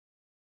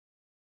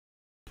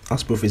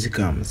As prophecy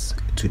comes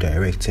to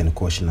direct and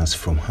caution us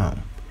from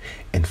harm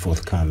and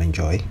forthcoming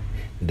joy,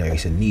 there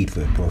is a need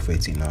for a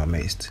prophet in our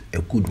midst,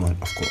 a good one,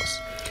 of course.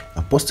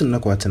 Apostle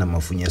Nakwatana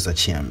Mafunyasa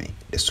Chiame,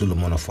 the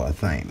Solomon of our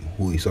time,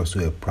 who is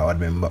also a proud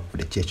member of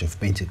the Church of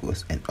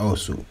Pentecost and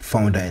also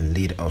founder and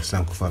leader of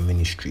Sankofa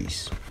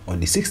Ministries. On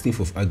the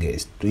 16th of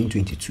August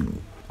 2022,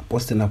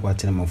 Apostle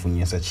Nakwatana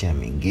Mafunyasa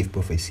Chiame gave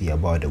prophecy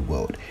about the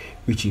world,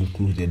 which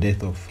includes the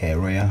death of Her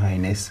Royal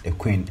Highness, a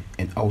Queen,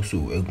 and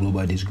also a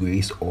global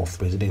disgrace of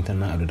President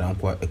Nana Addo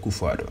Dankwa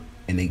Akufo-Addo,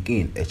 and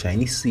again a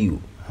Chinese CEO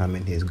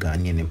harming his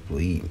Ghanaian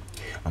employee,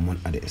 among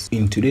others.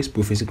 In today's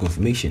prophecy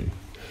confirmation,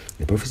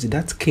 the prophecy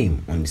that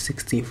came on the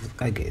 16th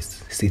of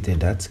August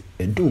stated that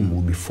a doom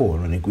will befall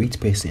on a great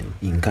person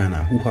in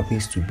Ghana who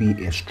happens to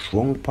be a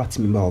strong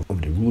party member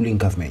of the ruling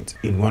government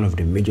in one of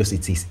the major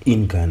cities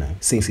in Ghana.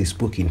 Since he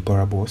spoke in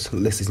parables,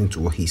 let's listen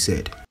to what he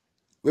said.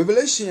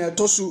 Revelation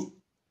tosu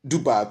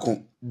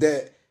dubako,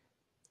 the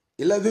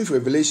 11th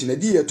revelation, a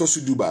dear tosu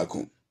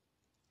dubako,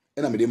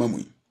 and I'm a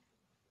demamui.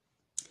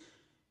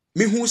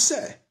 Me who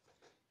say,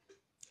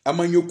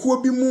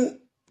 amanyokuo bi mu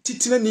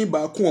titirani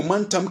baako o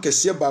mantam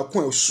kese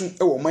baako esu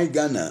e wo man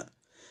Ghana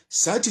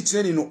saa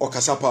titirani no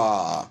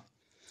okasapa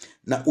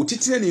na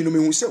otitirani no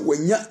mehu se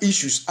wanya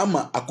issues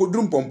ama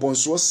akodrum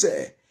pomponso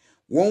se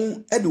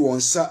won ede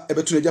wonsa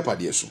ebeto na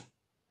japade so.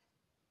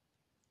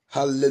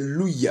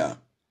 Hallelujah.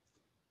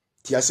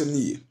 Ti asem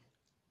ni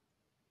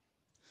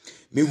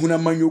mehu na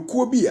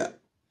manyokuo bi a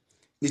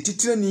ne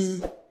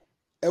titirani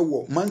e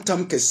wo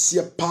mantam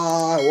kese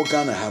pa wo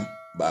Ghana ha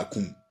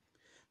baako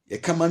ye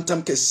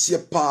kamantam kese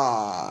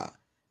pa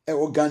e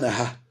wo Ghana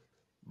ha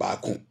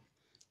baako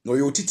no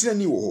yo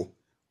titirani wo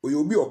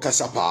oyo obi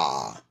okasa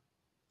pa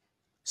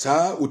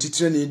saa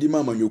otitirani di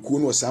mama nyokuo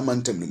no saa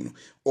mantam no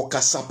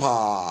okasa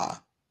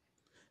pa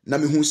na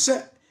mehu se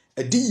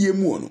adi ye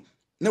mu no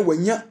na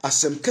wanya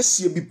asem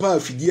kase bi pa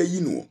afidie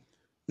yi no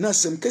na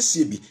asem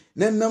kase bi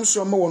na nam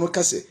so ama wono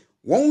kase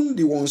won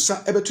di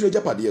wonsa ebeto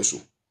japade so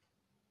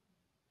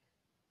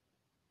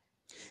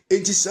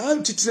enti saa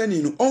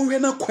otitirani no onhwe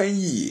na kwan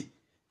yi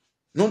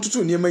no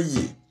ntoto niema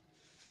yi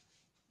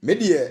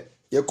medie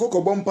ye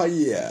kokobɔ mpa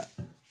yi a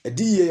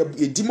edi ye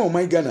edima o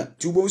man Ghana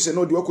ti ubo se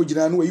no de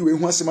wakogina no wayi we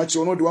hu asema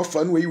che no de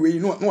wafa no wayi we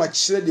no a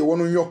kyerɛ de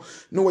wono nyo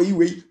no wayi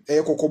we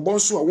kokobɔ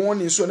nso a won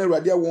ne nso na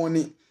awurade a won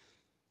ne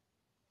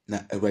na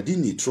awurade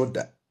ni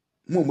troda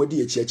mo modi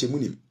ye chiache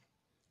munim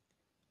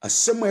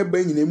asema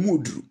eba nyina mu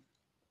oduru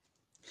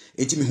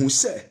enti me hu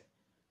se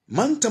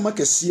mantama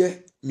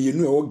kese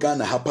mienu e wo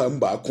Ghana ha pa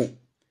mbaako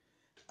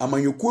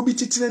amanyokuo bi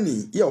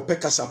titirani ye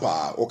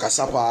opekasapa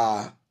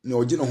okasapa na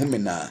oje no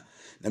homena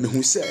na me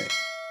hu se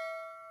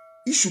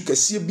issue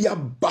kase bi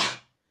aba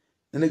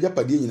na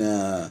japade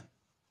nyina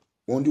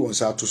won di won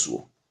sa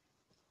atoso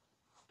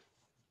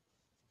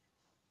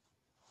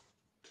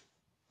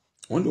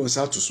won di won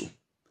sa atoso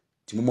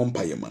ti mo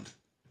mpa ye man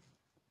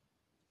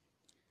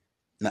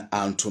na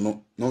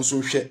antono no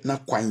so hwe na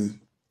kwan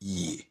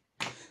yi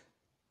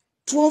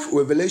 12th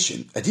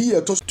revelation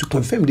to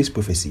confirm this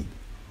prophecy.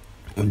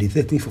 On the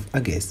 13th of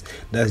August,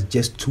 that's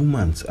just 2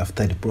 months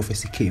after the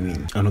prophecy came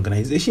in, an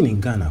organization in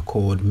Ghana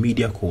called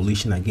Media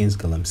Coalition Against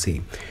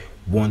Galamsey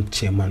want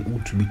Chairman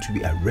Wontumi to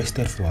be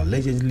arrested for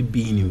allegedly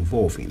being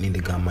involved in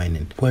illegal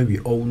mining, where we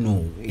all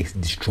know is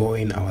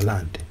destroying our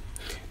land.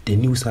 The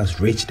news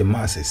has reached the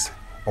masses,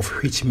 of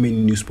which many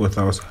news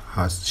portals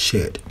has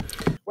shared.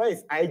 Where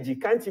is IG?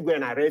 Can't you go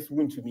and arrest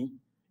Wontumi?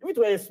 If it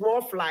were a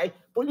small fly,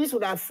 police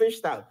would have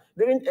fished out.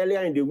 During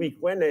earlier in the week,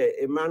 when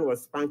a man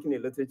was spanking a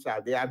little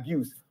child, they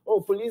abused.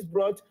 Oh, police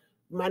brought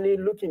money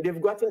looking,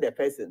 they've gotten the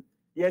person.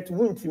 Yet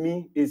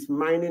Wontumi is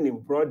mining in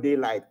broad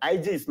daylight.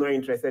 IG is not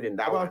interested in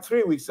that. About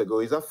 3 weeks ago,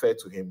 is that fair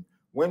to him?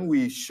 When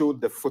we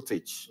showed the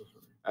footage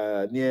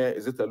near,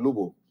 is it a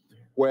Lobo,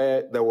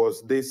 where there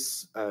was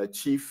this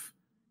chief,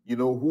 you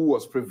know, who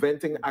was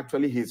preventing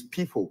actually his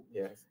people.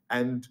 Yes.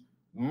 And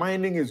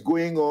mining is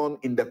going on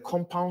in the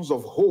compounds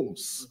of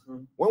homes.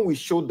 When we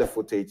showed the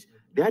footage,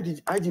 the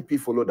IGP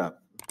followed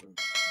up.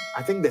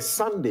 I think the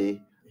Sunday,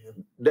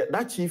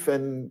 that chief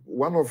and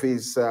one of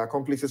his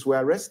accomplices were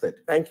arrested.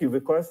 Thank you,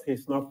 because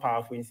he's not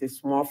powerful, he's a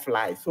small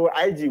fly. So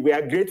IG, we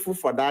are grateful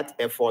for that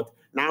effort.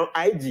 Now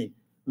IG,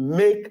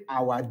 make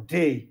our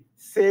day,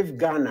 save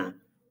Ghana,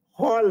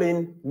 haul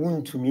in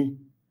Wontumi.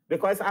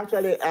 Because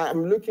actually,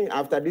 I'm looking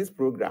after this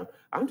program.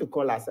 I want to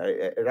call us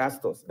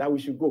Erastus that we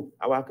should go.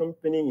 I will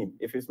accompany him.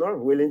 If he's not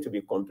willing to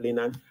be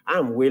complainant,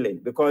 I'm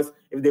willing. Because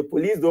if the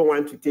police don't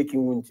want to take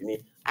him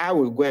Wontumi, I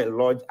will go and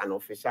lodge an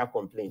official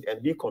complaint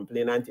and be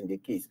complainant in the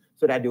case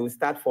so that they will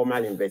start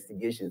formal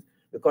investigations.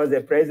 Because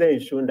the president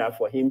has shown that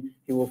for him,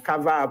 he will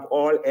cover up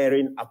all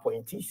erring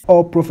appointees.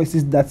 All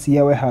prophecies that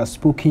Yahweh has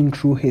spoken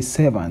through his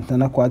servant,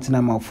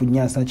 Nakwatana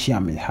Mafunyasa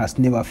Chiame, has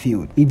never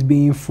failed. It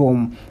being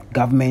from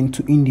government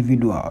to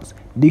individuals.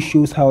 This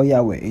shows how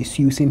Yahweh is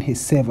using his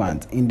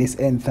servant in this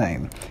end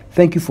time.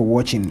 Thank you for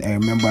watching,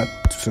 and remember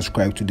to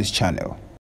subscribe to this channel.